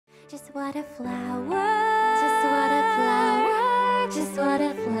Just what a flower, just what a flower, just what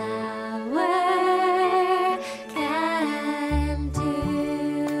a flower can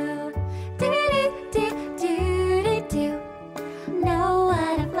do. Do-do-do-do-do-do. Know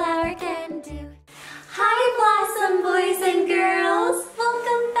what a flower can do. Hi Blossom boys and girls!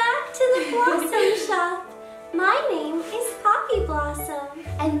 Welcome back to the Blossom Shop. My name is Poppy Blossom.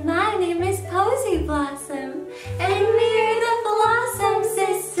 And my name is Posie Blossom. And we're the Blossom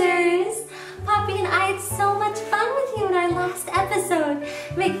Sisters. Poppy and I had so much fun with you in our last episode,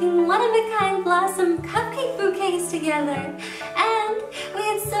 making one-of-a-kind blossom cupcake bouquets together. And we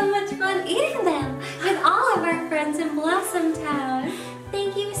had so much fun eating them with all of our friends in Blossom Town.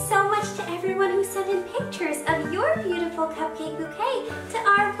 Thank you so much to everyone who sent in pictures of your beautiful cupcake bouquet to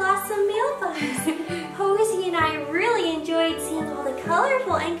our Blossom mailbox. Posie and I really enjoyed seeing all the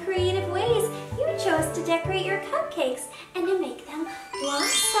colorful and creative ways you chose to decorate your cupcakes and to make them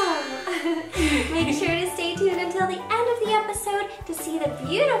blossom. Make sure to stay tuned until the end of the episode to see the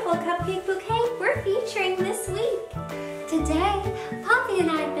beautiful cupcake bouquet we're featuring this week. Today, Poppy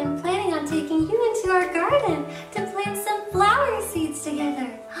and I have been planning on taking you into our garden to plant some flower seeds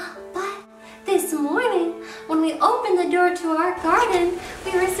together. But this morning, when we opened the door to our garden,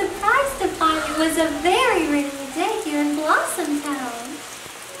 we were surprised to find it was a very rainy day here in Blossom Town.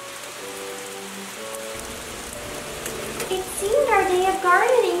 It seemed our day of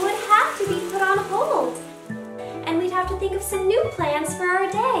gardening would have to be put on hold, and we'd have to think of some new plans for our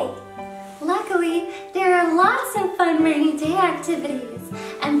day. Luckily, there are lots of fun rainy day activities,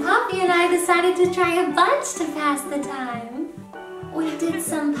 and Poppy and I decided to try a bunch to pass the time. We did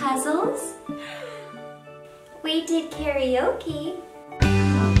some puzzles. We did karaoke.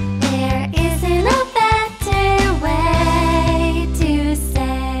 There isn't a better way to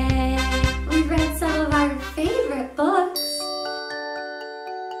say. We read some of our favorite books.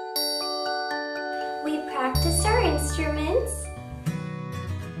 We practiced our instruments.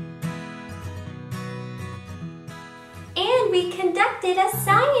 And we conducted a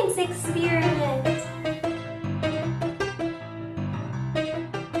science experiment.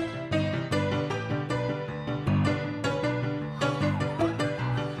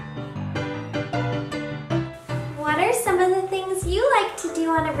 What are some of the things you like to do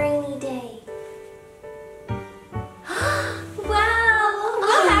on a rainy day? Wow!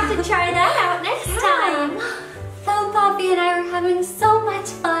 We'll have to try that out next time. Though Poppy and I were having so much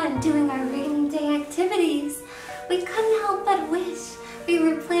fun doing our rainy day activities, we couldn't help but wish we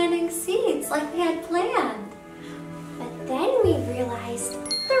were planting seeds like we had planned. But then we realized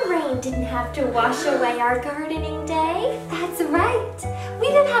the rain didn't have to wash away our gardening day. That's right. We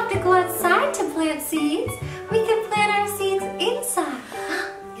didn't have to go outside to plant seeds. We could plant our seeds inside.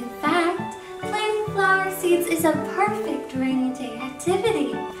 In fact, planting flower seeds is a perfect rainy day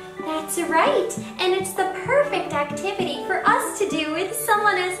activity. That's right, and it's the perfect activity for us to do with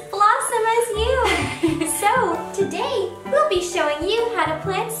someone as blossom as you. So, today, we'll be showing you how to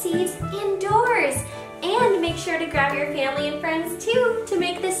plant seeds indoors. And make sure to grab your family and friends too to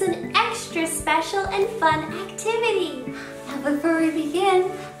make this an extra special and fun activity. Now before we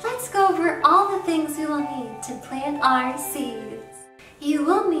begin, let's go over all the things we will need to plant our seeds. You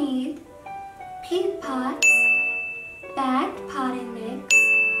will need peat pots, bagged potting mix,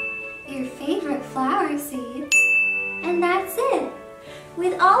 your favorite flower seeds, and that's it.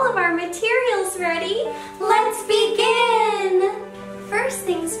 With all of our materials ready, let's begin! First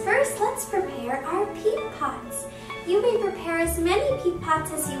things first, let's prepare our peat pots. You may prepare as many peat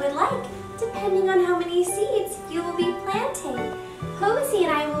pots as you would like, depending on how many seeds you will be planting. Posie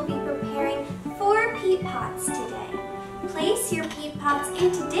and I will be preparing 4 peat pots today. Place your peat pots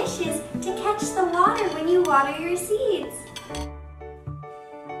into dishes to catch the water when you water your seeds.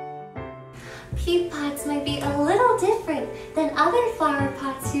 Peat pots might be a little different than other flower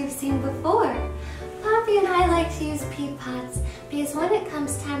pots you've seen before. Poppy and I like to use peat pots because when it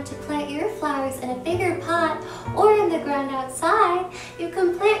comes time to plant your flowers in a bigger pot or in the ground outside, you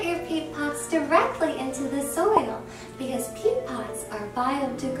can plant your peat pots directly into the soil because peat pots are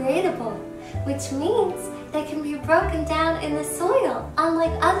biodegradable, which means they can be broken down in the soil,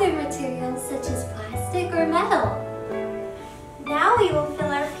 unlike other materials such as plastic or metal. Now we will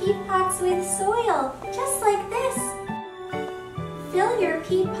fill our peat pots with soil, just like this. Fill your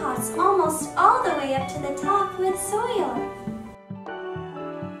peat pots almost all the way up to the top with soil.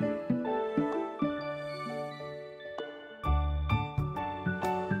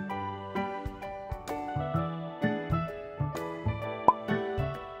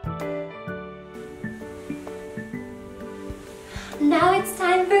 Now it's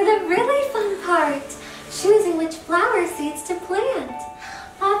time for the really fun part, choosing which flower seeds to plant.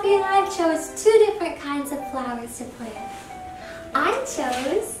 Poppy Poppy and I chose 2 different kinds of flowers to plant. I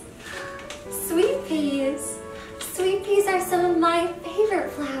chose sweet peas. Sweet peas are some of my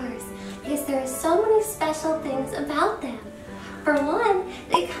favorite flowers because there are so many special things about them. For one,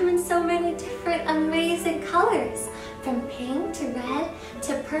 they come in so many different amazing colors, from pink to red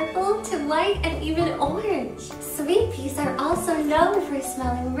to purple to white and even orange. Sweet peas are also known for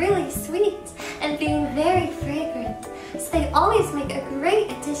smelling really sweet and being very fragrant, so they always make a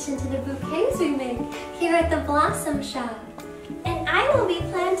great addition to the bouquets we make here at the Blossom Shoppe. And I will be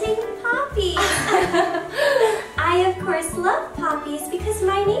planting poppies. I of course love poppies because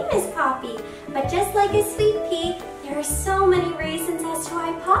my name is Poppy, but just like a sweet pea, there are so many reasons as to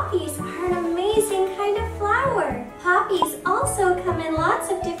why poppies are an amazing kind of flower. Poppies also come in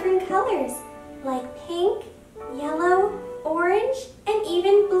lots of different colors, like pink, yellow, orange, and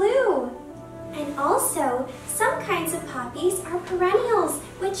even blue. And also, some kinds of poppies are perennials,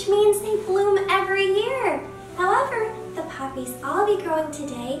 which means they bloom every year. However, the poppies I'll be growing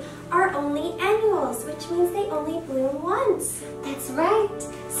today are only annuals, which means they only bloom once. That's right.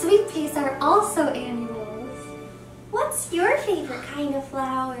 Sweet peas are also annuals. What's your favorite kind of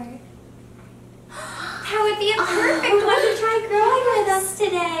flower? That would be a perfect one to try growing with us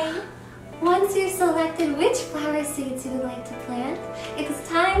today. Once you've selected which flower seeds you would like to plant, it's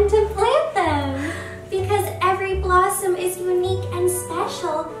time to plant them. Because every blossom is unique and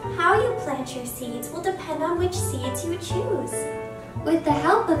special, how you plant your seeds will depend on which seeds you choose. With the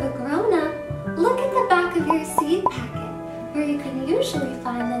help of a grown-up, look at the back of your seed packet, where you can usually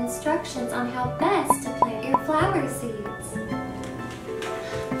find the instructions on how best to plant your flower seeds.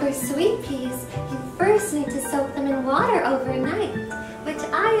 For sweet peas, you first need to soak them in water overnight, which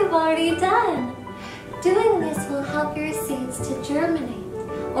I have already done. Doing this will help your seeds to germinate,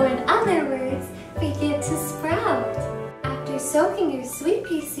 or in other words, begin to sprout. After soaking your sweet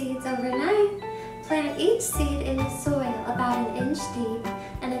pea seeds overnight, plant each seed in the soil about 1 inch deep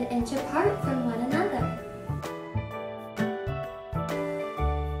and 1 inch apart from one another.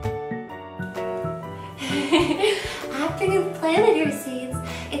 After you've planted your seeds,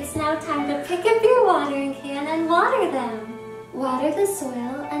 it's now time to pick up your watering can and water them. Water the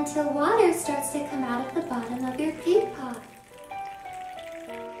soil until water starts to come out of the bottom of your pea pot.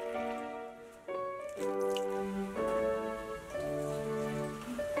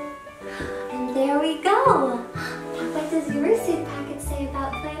 And there we go! Now what does your seed packet say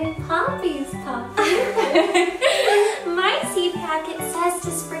about planting poppies, Poppy? My seed packet says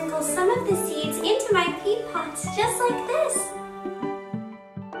to sprinkle some of the seeds into my pea pots just like this.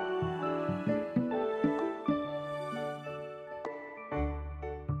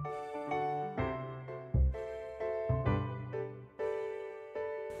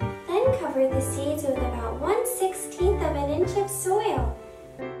 Then cover the seeds with about 1/16 of an inch of soil.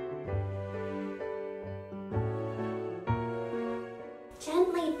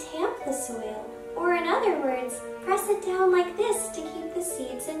 Gently tamp the soil, or in other words, press it down like this to keep the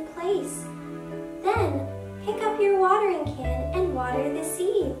seeds in place. Then, pick up your watering can and water the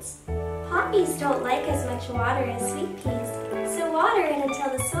seeds. Poppies don't like as much water as sweet peas, so water it until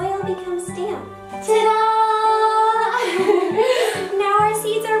the soil becomes damp. Ta-da! Now our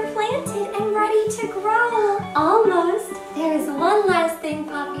seeds are planted and ready to grow. Almost. There is one last thing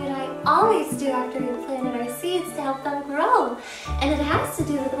Poppy and I always do after we've planted our seeds to help them grow. And it has to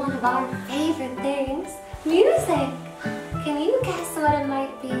do with one of our favorite things, music. Can you guess what it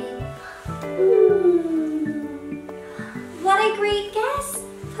might be? What a great guess!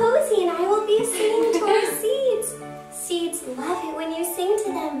 Posie and I will be singing to our seeds. Seeds love it when you sing to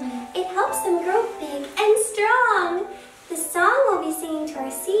them. It helps them grow big and strong. The song we'll be singing to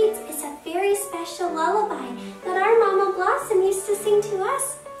our seeds is a very special lullaby that our Mama Blossom used to sing to us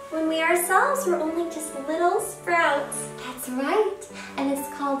when we ourselves were only just little sprouts. That's right, and it's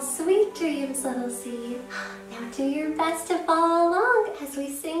called Sweet Dreams, Little Seed. Now do your best to follow along as we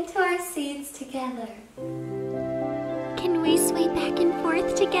sing to our seeds together. Can we sway back and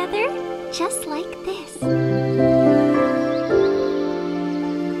forth together? Just like this.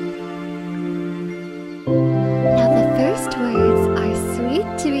 Now the first words are Sweet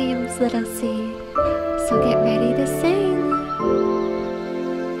Dreams, Little Seed. So get ready to sing.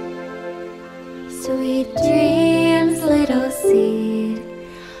 Sweet dreams, little seed.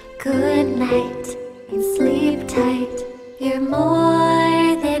 Good night and sleep tight. You're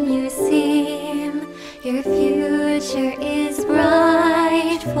more than you seem. Your future is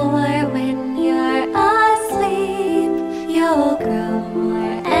bright, for when you're asleep, you'll grow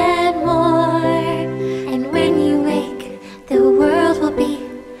more and more. And when you wake, the world will be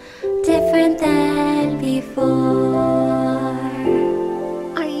different than before.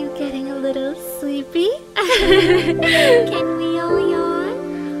 Are you Can we all yawn?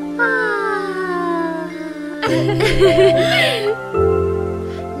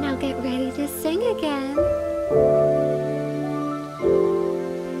 Now get ready to sing again.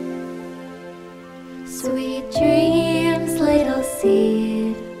 Sweet dreams, little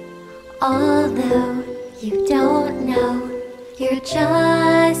seed. Although you don't know, you're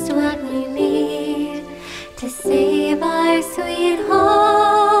just what we need to save our sweet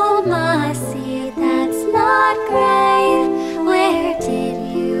home. A seed that's not gray. Where did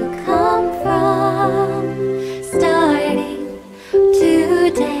you come from? Starting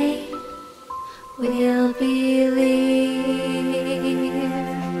today, we'll believe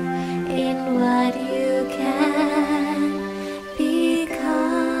in what you can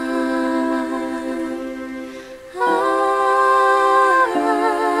become.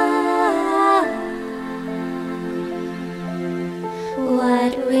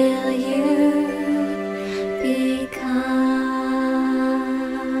 What will you become?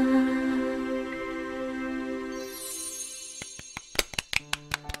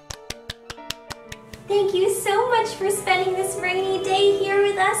 Thank you so much for spending this rainy day here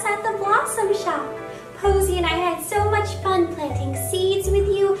with us at the Blossom Shoppe. Posie and I had so much fun planting seeds with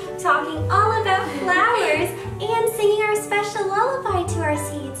you, talking all about flowers, and singing our special lullaby to our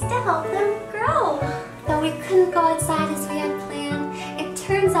seeds to help them grow. Though we couldn't go outside as we had planned, it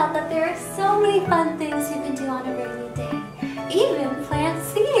turns out that there are so many fun things you can do on a rainy day. Even plant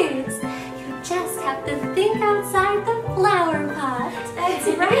seeds. You just have to think outside the flower pot. That's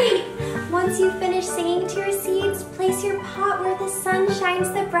right. Once you finish singing to your seeds, place your pot where the sun shines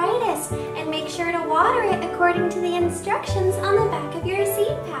the brightest and make sure to water it according to the instructions on the back of your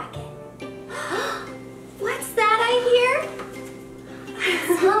seed packet. What's that I hear?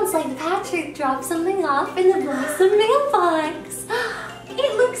 It sounds like Patrick dropped something off in the Blossom mailbox.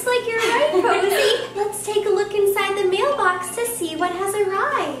 It looks like you're right, Posie. Let's take a look inside the mailbox to see what has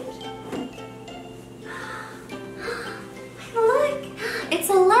arrived. Look, it's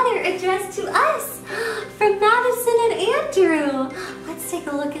a letter addressed to us from Madison and Andrew. Let's take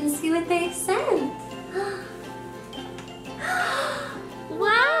a look and see what they sent.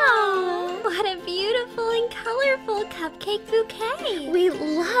 Wow, what a beautiful and colorful cupcake bouquet. We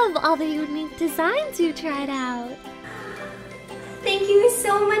love all the unique designs you tried out. Thank you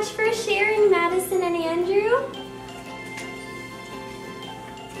so much for sharing, Madison and Andrew.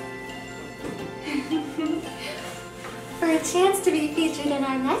 For a chance to be featured in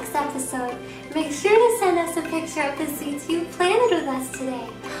our next episode, make sure to send us a picture of the seeds you planted with us today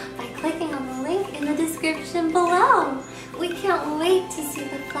by clicking on the link in the description below. We can't wait to see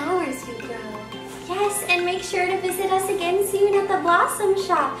the flowers you grow. Yes, and make sure to visit us again soon at the Blossom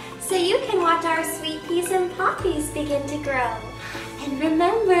Shoppe so you can watch our sweet peas and poppies begin to grow. And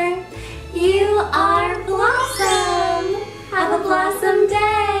remember, you are blessed.